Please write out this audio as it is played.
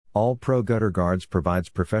All Pro Gutter Guards provides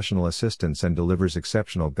professional assistance and delivers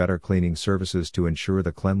exceptional gutter cleaning services to ensure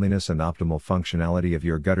the cleanliness and optimal functionality of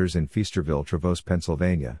your gutters in Feasterville, Trevose,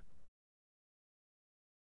 Pennsylvania.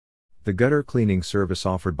 The gutter cleaning service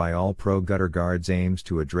offered by All Pro Gutter Guards aims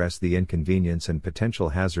to address the inconvenience and potential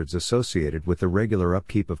hazards associated with the regular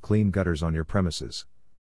upkeep of clean gutters on your premises.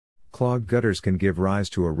 Clogged gutters can give rise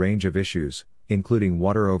to a range of issues, including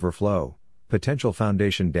water overflow, potential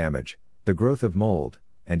foundation damage, the growth of mold,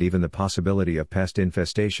 and even the possibility of pest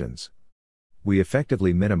infestations. We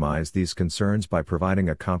effectively minimize these concerns by providing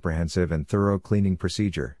a comprehensive and thorough cleaning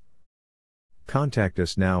procedure. Contact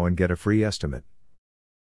us now and get a free estimate.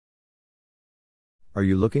 Are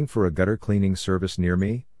you looking for a gutter cleaning service near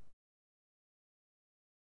me?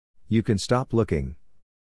 You can stop looking.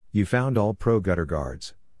 You found All Pro Gutter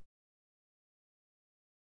Guards.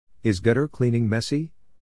 Is gutter cleaning messy?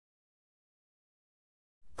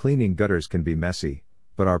 Cleaning gutters can be messy,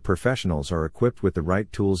 but our professionals are equipped with the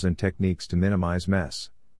right tools and techniques to minimize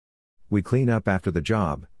mess. We clean up after the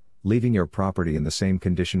job, leaving your property in the same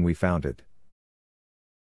condition we found it.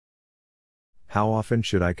 How often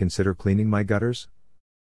should I consider cleaning my gutters?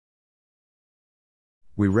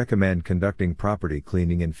 We recommend conducting property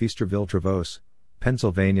cleaning in Feasterville, Trevose,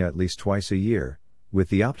 Pennsylvania at least twice a year, with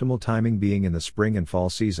the optimal timing being in the spring and fall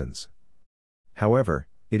seasons. However,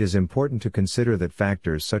 it is important to consider that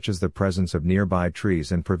factors such as the presence of nearby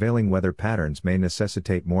trees and prevailing weather patterns may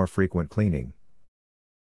necessitate more frequent cleaning.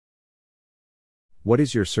 What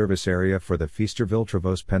is your service area for the Feasterville,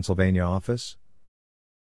 Trevose, Pennsylvania office?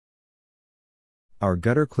 Our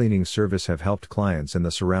gutter cleaning service have helped clients in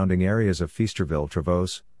the surrounding areas of Feasterville,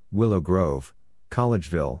 Trevose, Willow Grove,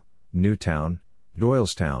 Collegeville, Newtown,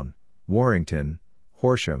 Doylestown, Warrington,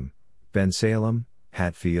 Horsham, Bensalem,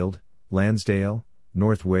 Hatfield, Lansdale,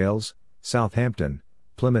 North Wales, Southampton,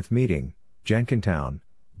 Plymouth Meeting, Jenkintown,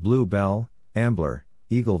 Blue Bell, Ambler,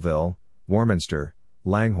 Eagleville, Warminster,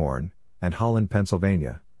 Langhorne, and Holland,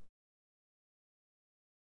 Pennsylvania.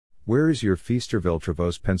 Where is your Feasterville,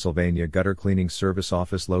 Trevose, Pennsylvania gutter cleaning service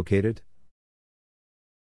office located?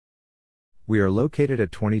 We are located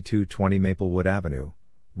at 2220 Maplewood Avenue,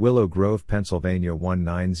 Willow Grove, Pennsylvania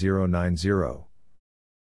 19090.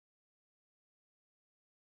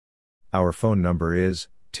 Our phone number is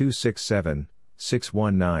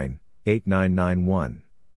 267-619-8991.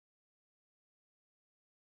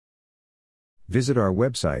 Visit our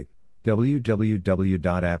website,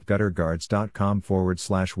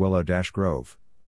 www.appgutterguards.com/willow-grove.